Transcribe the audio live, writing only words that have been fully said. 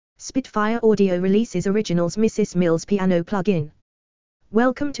Spitfire Audio releases Originals Mrs. Mills piano plugin.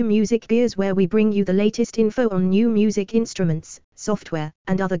 Welcome to Music Gears, where we bring you the latest info on new music instruments, software,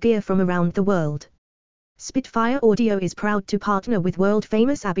 and other gear from around the world. Spitfire Audio is proud to partner with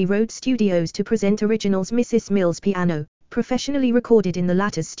world-famous Abbey Road Studios to present Originals Mrs. Mills piano, professionally recorded in the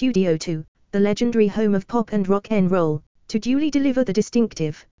latter's Studio 2, the legendary home of pop and rock and roll, to duly deliver the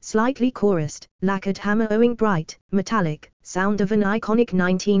distinctive, slightly chorused, lacquered hammer-owing bright, metallic, sound of an iconic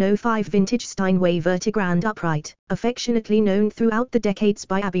 1905 vintage Steinway Vertegrand upright, affectionately known throughout the decades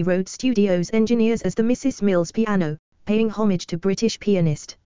by Abbey Road Studios engineers as the Mrs. Mills piano, paying homage to British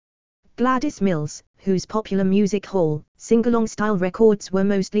pianist Gladys Mills, whose popular music hall, singalong-style records were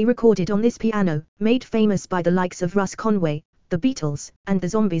mostly recorded on this piano, made famous by the likes of Russ Conway, the Beatles, and the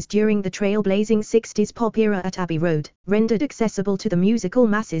Zombies during the trailblazing 60s pop era at Abbey Road, rendered accessible to the musical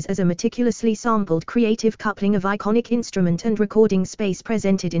masses as a meticulously sampled creative coupling of iconic instrument and recording space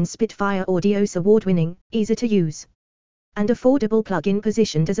presented in Spitfire Audio's award-winning, easy-to-use, and affordable plugin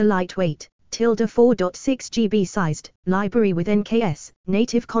positioned as a lightweight, 4.6 GB sized, library with NKS,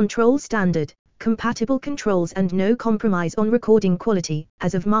 native Kontrol Standard, compatible controls and no compromise on recording quality,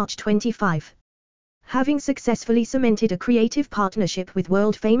 as of March 25. Having successfully cemented a creative partnership with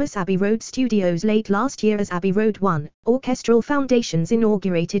world-famous Abbey Road Studios late last year as Abbey Road 1, Orchestral Foundations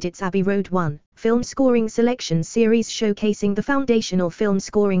inaugurated its Abbey Road 1 film scoring selection series, showcasing the foundational film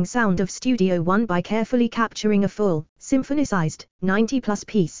scoring sound of Studio 1 by carefully capturing a full, symphonicized, 90-plus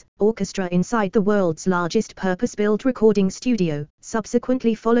piece orchestra inside the world's largest purpose-built recording studio,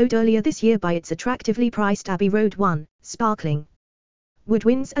 subsequently followed earlier this year by its attractively priced Abbey Road 1, sparkling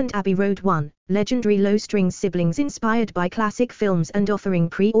woodwinds and Abbey Road 1, legendary low-strings siblings inspired by classic films and offering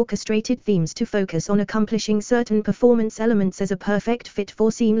pre-orchestrated themes to focus on accomplishing certain performance elements as a perfect fit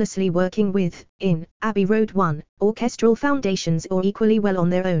for seamlessly working with, in, Abbey Road 1, orchestral foundations or equally well on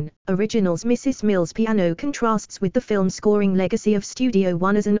their own. Originals Mrs. Mills piano contrasts with the film scoring legacy of Studio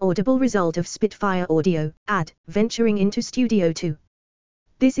 1 as an audible result of Spitfire Audio, venturing into Studio 2.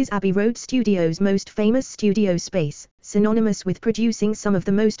 This is Abbey Road Studios' most famous studio space, synonymous with producing some of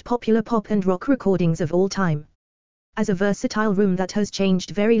the most popular pop and rock recordings of all time. As a versatile room that has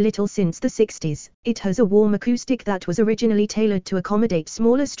changed very little since the 60s, it has a warm acoustic that was originally tailored to accommodate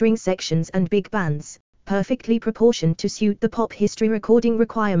smaller string sections and big bands, perfectly proportioned to suit the pop history recording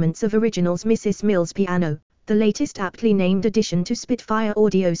requirements of Originals Mrs. Mills piano, the latest aptly named addition to Spitfire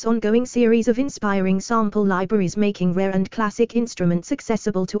Audio's ongoing series of inspiring sample libraries, making rare and classic instruments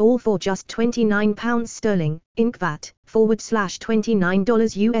accessible to all for just £29 sterling, Inc. VAT, /$29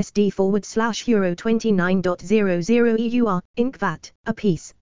 USD /Euro 29.00 EUR, Inc. VAT, a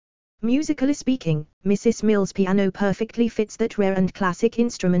piece. Musically speaking, Mrs. Mills piano perfectly fits that rare and classic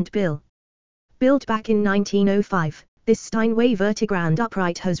instrument bill. Built back in 1905, this Steinway Vertegrand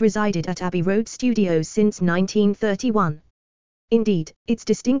upright has resided at Abbey Road Studios since 1931. Indeed, its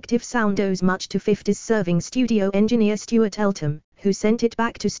distinctive sound owes much to 50s serving studio engineer Stuart Eltham, who sent it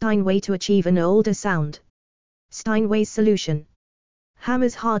back to Steinway to achieve an older sound. Steinway's solution.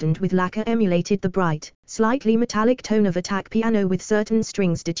 Hammers hardened with lacquer emulated the bright, slightly metallic tone of attack piano with certain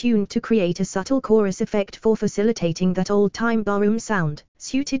strings detuned to create a subtle chorus effect for facilitating that old-time barroom sound,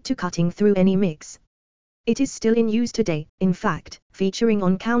 suited to cutting through any mix. It is still in use today, in fact, featuring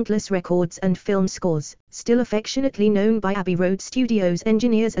on countless records and film scores, still affectionately known by Abbey Road Studios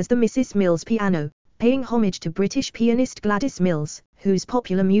engineers as the Mrs. Mills piano, paying homage to British pianist Gladys Mills, whose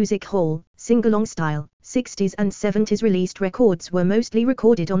popular music hall, singalong-style, 60s and 70s released records were mostly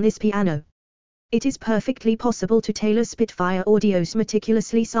recorded on this piano. It is perfectly possible to tailor Spitfire Audio's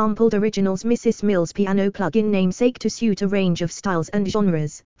meticulously sampled Originals Mrs. Mills piano plugin namesake to suit a range of styles and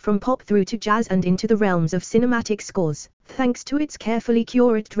genres, from pop through to jazz and into the realms of cinematic scores, thanks to its carefully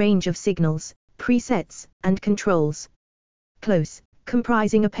curated range of signals, presets, and controls. Close,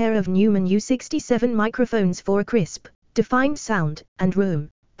 comprising a pair of Neumann U67 microphones for a crisp, defined sound, and room,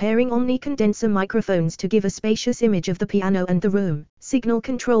 pairing omni-condenser microphones to give a spacious image of the piano and the room. Signal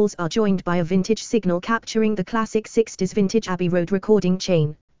controls are joined by a vintage signal capturing the classic 60s vintage Abbey Road recording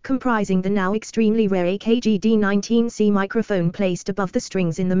chain, comprising the now extremely rare AKG D19C microphone placed above the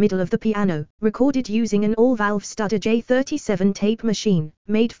strings in the middle of the piano, recorded using an all-valve Studer J37 tape machine,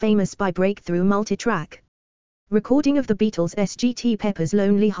 made famous by breakthrough multitrack recording of the Beatles' Sgt. Pepper's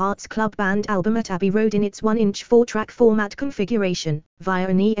Lonely Hearts Club Band album at Abbey Road in its 1-inch 4-track format configuration, via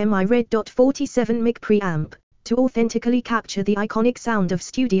an EMI Red. 47 mic preamp, to authentically capture the iconic sound of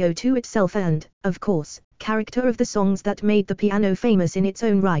Studio 2 itself and, of course, character of the songs that made the piano famous in its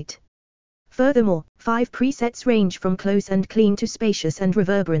own right. Furthermore, 5 presets range from close and clean to spacious and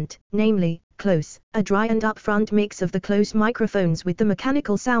reverberant, namely, close, a dry and upfront mix of the close microphones with the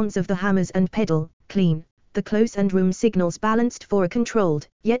mechanical sounds of the hammers and pedal, clean, the close and room signals balanced for a controlled,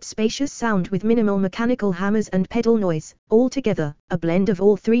 yet spacious sound with minimal mechanical hammers and pedal noise, altogether, a blend of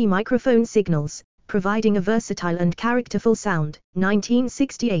all three microphone signals, providing a versatile and characterful sound.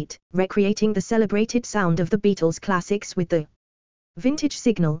 1968, recreating the celebrated sound of the Beatles classics with the vintage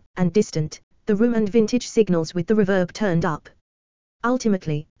signal, and distant, the room and vintage signals with the reverb turned up.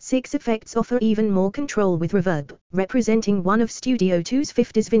 Ultimately, 6 effects offer even more control with reverb, representing one of Studio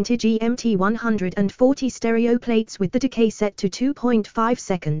 250's vintage EMT 140 stereo plates with the decay set to 2.5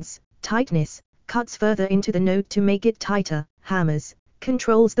 seconds, tightness, cuts further into the note to make it tighter, hammers,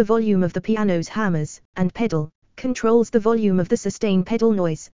 controls the volume of the piano's hammers, and pedal, controls the volume of the sustain pedal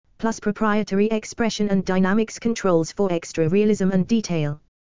noise, plus proprietary expression and dynamics controls for extra realism and detail.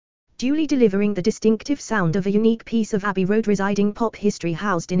 Duly delivering the distinctive sound of a unique piece of Abbey Road residing pop history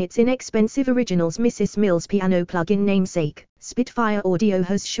housed in its inexpensive originals Mrs. Mills piano plug-in namesake, Spitfire Audio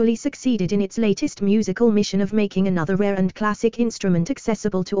has surely succeeded in its latest musical mission of making another rare and classic instrument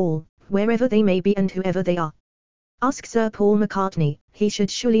accessible to all, wherever they may be and whoever they are. Ask Sir Paul McCartney, he should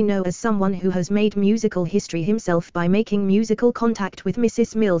surely know as someone who has made musical history himself by making musical contact with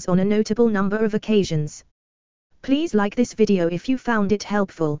Mrs. Mills on a notable number of occasions. Please like this video if you found it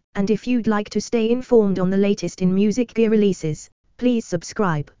helpful, and if you'd like to stay informed on the latest in music gear releases, please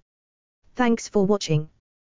subscribe. Thanks for watching.